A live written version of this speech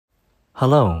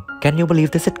Hello, can you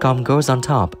believe the sitcom Girls on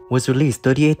Top was released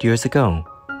 38 years ago?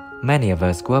 Many of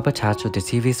us grew up attached to the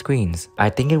TV screens. I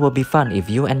think it would be fun if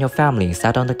you and your family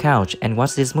sat on the couch and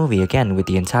watched this movie again with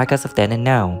the entire cast of then and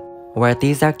now. Where are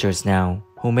these actors now?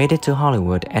 Who made it to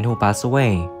Hollywood and who passed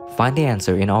away? Find the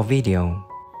answer in our video.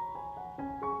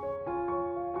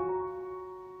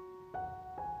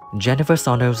 Jennifer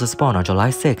Saunders was born on July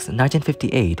 6,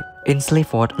 1958 in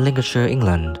Sleaford, Lincolnshire,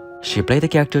 England. She played the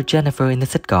character Jennifer in the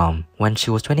sitcom when she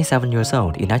was 27 years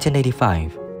old in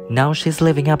 1985. Now she's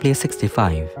living happily at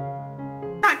 65.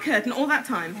 That curtain all that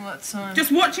time? What time?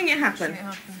 Just watching it happen.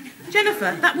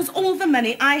 Jennifer, that was all the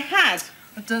money I had.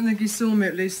 I don't think you saw me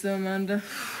at least though, Amanda.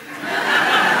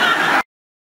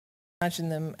 Imagine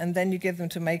them, and then you give them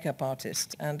to a makeup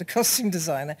artist and a costume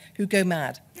designer who go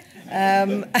mad.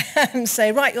 And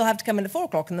say, right, you'll have to come in at 4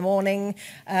 o'clock in the morning.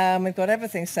 We've got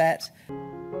everything set.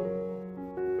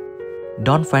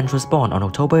 Dawn French was born on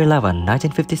October 11,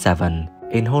 1957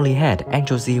 in Holyhead,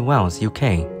 Anglesey, Wales,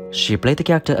 UK. She played the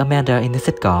character Amanda in the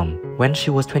sitcom when she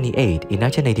was 28 in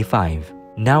 1985.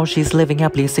 Now she's living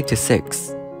happily at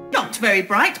 66. Not very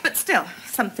bright, but still,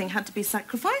 something had to be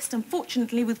sacrificed.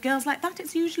 Unfortunately, with girls like that,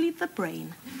 it's usually the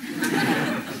brain.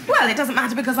 Well, it doesn't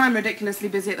matter because I'm ridiculously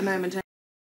busy at the moment.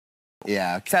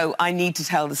 Yeah. Okay. So I need to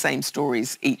tell the same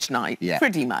stories each night,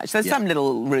 pretty much. There's some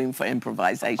little room for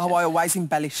improvisation. Oh, I always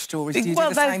embellish stories. Do you well,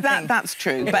 do the same thing? That's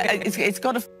true, but it's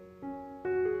got to...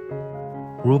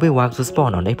 Ruby Wax was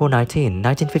born on April 19,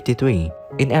 1953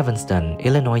 in Evanston,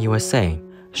 Illinois, USA.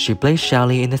 She played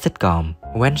Shelley in the sitcom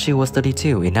when she was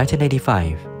 32 in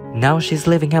 1985. Now she's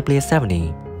living happily at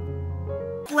 70.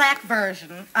 Black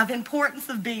version of Importance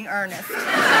of Being Earnest.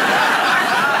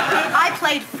 I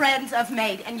played Friends of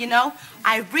Maid, and you know,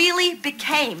 I really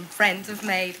became Friends of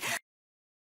Maid.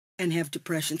 And have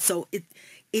depression, so it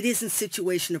isn't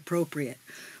situation appropriate.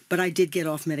 But I did get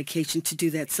off medication to do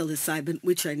that psilocybin,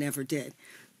 which I never did.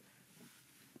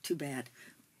 Too bad.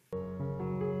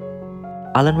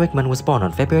 Allan Rickman was born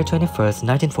on February 21,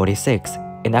 1946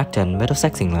 in Acton,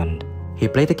 Middlesex, England. He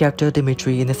played the character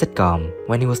Dimitri in the sitcom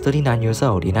when he was 39 years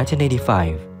old in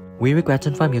 1985. We regret to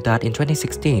inform you that in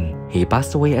 2016, he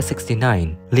passed away at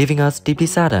 69, leaving us deeply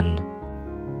saddened.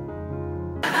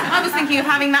 I was thinking of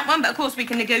having that one, but of course we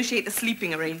can negotiate the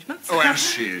sleeping arrangements. Oh, as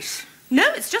she is. No,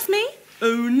 it's just me.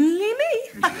 Only me.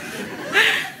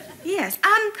 Yes,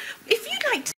 if you'd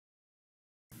like to...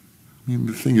 I mean,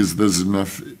 the thing is, there's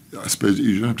enough, I suppose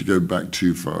you don't have to go back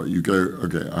too far. You go,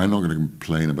 okay, I'm not going to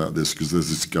complain about this because there's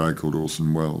this guy called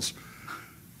Orson Welles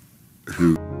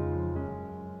who...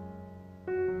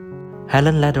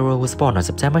 Helen Lederer was born on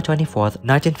September 24,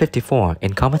 1954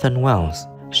 in Carmarthen, Wales.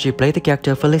 She played the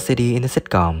character Felicity in the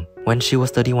sitcom when she was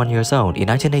 31 years old in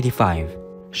 1985.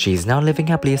 She is now living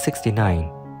happily at 69.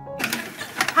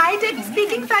 Hi, Debbie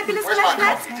speaking. Fabulous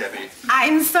flashlights.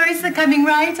 I'm sorry, sir, coming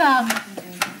right up.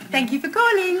 Thank you for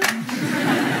calling.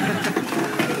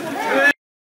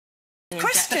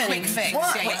 Question. Quick fix.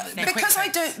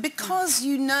 Because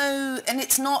you know, and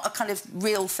it's not a kind of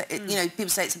real thing, you know, people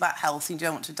say it's about health and you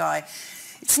don't want to die.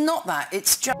 It's not that,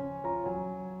 it's just...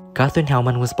 Catherine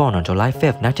Hellman was born on July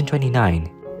 5, 1929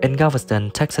 in Galveston,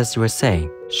 Texas, USA.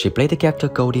 She played the character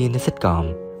Goldie in the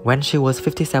sitcom when she was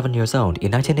 57 years old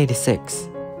in 1986.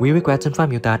 We regret to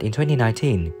inform you that in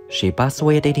 2019, she passed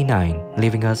away at 89,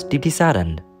 leaving us deeply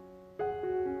saddened.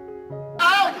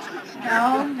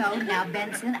 No, now,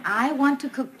 Benson, I want to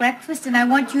cook breakfast and I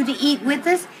want you to eat with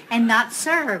us and not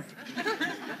served.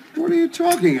 What are you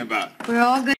talking about? We're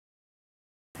all good.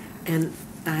 And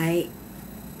I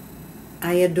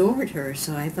adored her,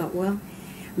 so I thought, well,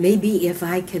 maybe if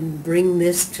I can bring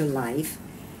this to life,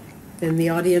 then the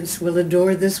audience will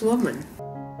adore this woman.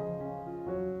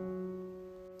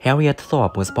 Harriet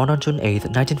Thorpe was born on June 8,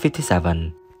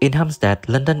 1957 in Hampstead,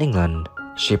 London, England.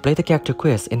 She played the character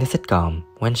Chris in the sitcom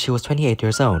when she was 28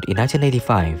 years old in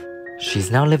 1985. She's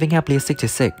now living happily at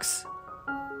 66.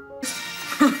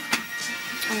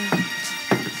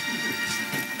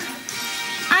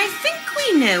 I think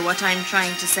we know what I'm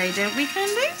trying to say, don't we,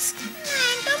 Candace?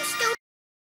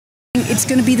 It's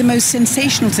going to be the most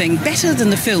sensational thing, better than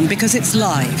the film because it's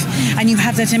live and you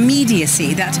have that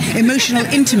immediacy, that emotional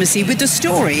intimacy with the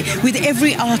story, with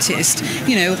every artist,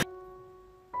 you know.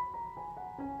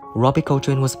 Robbie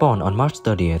Coltrane was born on March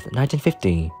 30,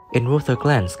 1950 in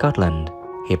Rutherglen, Scotland.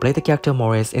 He played the character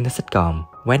Morris in the sitcom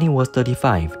when he was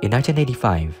 35 in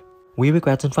 1985. We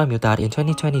regret to inform you that in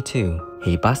 2022,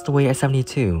 he passed away at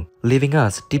 72, leaving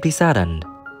us deeply saddened.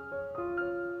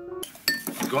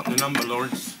 You got the number,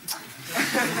 Lawrence?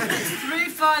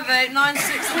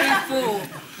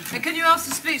 3589634. And can you ask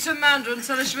to speak to Amanda and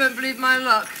tell her she won't believe my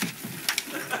luck?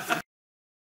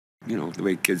 you know, the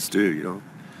way kids do, you know.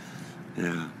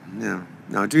 Yeah, yeah.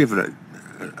 Now, I do have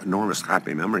enormous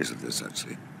happy memories of this,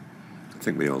 actually. I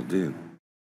think we all do.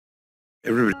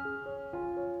 Everybody...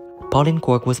 Pauline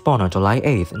Quirk was born on July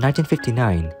 8,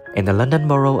 1959, in the London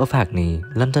borough of Hackney,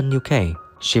 London, UK.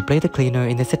 She played the cleaner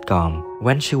in the sitcom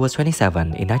when she was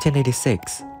 27 in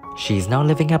 1986. She is now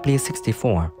living happily at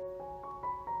 64.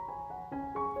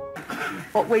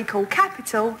 What we call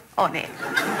capital on it.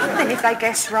 Then if they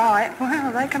guess right,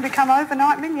 well, they can become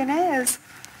overnight millionaires.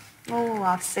 Oh,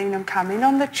 I've seen them come in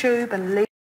on the tube and leave.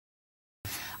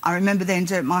 I remember then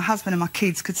my husband and my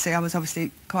kids could see I was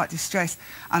obviously quite distressed,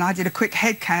 and I did a quick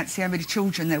head count to see how many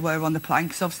children there were on the plane,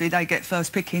 because obviously they get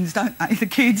first pickings, don't they, the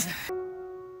kids?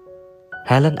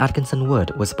 Helen Atkinson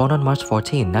Wood was born on March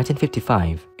 14,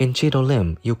 1955, in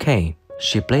Cheadle, UK.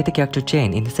 She played the character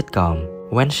Jane in the sitcom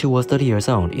when she was 30 years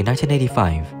old in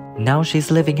 1985. Now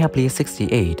she's living happily at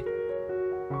 68.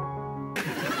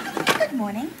 Good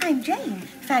morning, I'm Jane.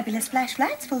 Fabulous flash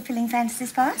flats, fulfilling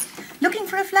fantasies fast. Looking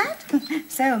for a flat?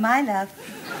 So am I, love.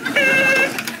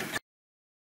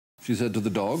 She said to the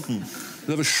dog, "We'll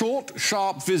have a short,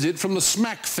 sharp visit from the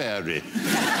smack fairy."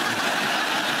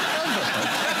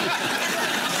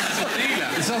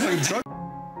 It sounds like a drug.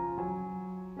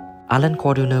 Allan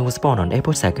was born on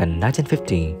April 2,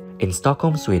 1950, in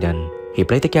Stockholm, Sweden. He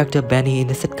played the character Benny in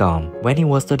the sitcom when he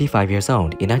was 35 years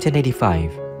old in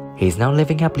 1985. He is now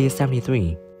living happily at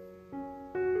 73.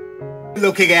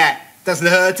 Looking at doesn't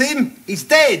hurt him. He's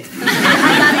dead.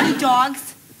 I got any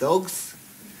dogs? Dogs?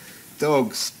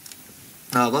 Dogs.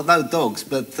 No, I've got no dogs,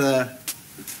 but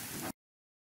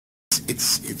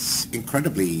it's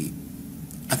incredibly,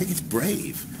 I think it's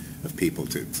brave of people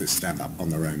to stand up on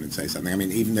their own and say something. I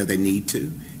mean, even though they need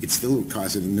to, it still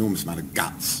requires an enormous amount of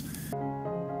guts.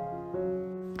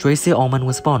 Tracey Ullman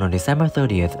was born on December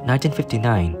 30th,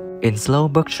 1959, in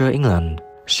Slough, Berkshire, England.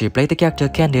 She played the character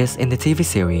Candice in the TV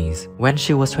series when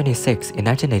she was 26 in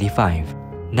 1985.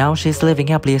 Now she's living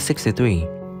happily at 63.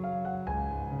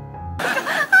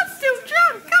 I'm still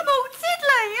drunk. Come on,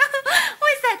 Sidley.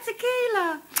 Where's that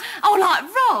tequila? Oh, like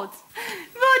Rod.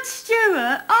 Rod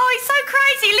Stewart. Oh, he's so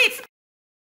crazy. Let's...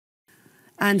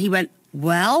 And he went,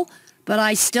 well, but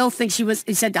I still think she was...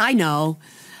 He said, I know.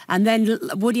 And then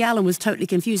Woody Allen was totally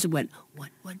confused and went, what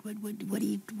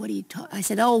are you talking... I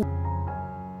said, oh...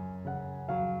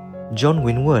 Joan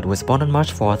Greenwood was born on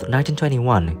March 4th,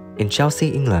 1921, in Chelsea,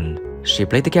 England. She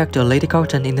played the character Lady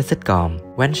Carlton in the sitcom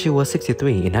when she was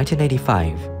 63 in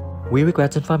 1985. We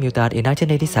regret to inform you that in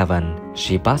 1987,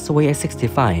 she passed away at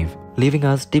 65, leaving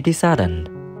us deeply saddened.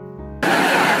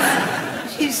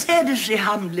 She said as she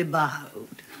humbly bowed.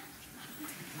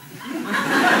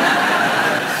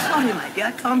 Sorry, my dear,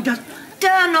 I can't just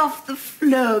turn off the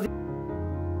flow.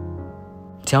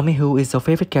 Tell me who is your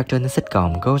favorite character in the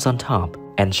sitcom Girls on Top,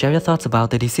 and share your thoughts about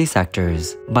the deceased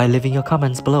actors by leaving your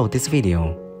comments below this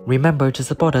video. Remember to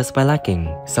support us by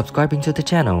liking, subscribing to the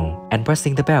channel, and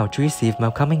pressing the bell to receive my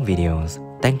upcoming videos.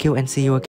 Thank you and see you again.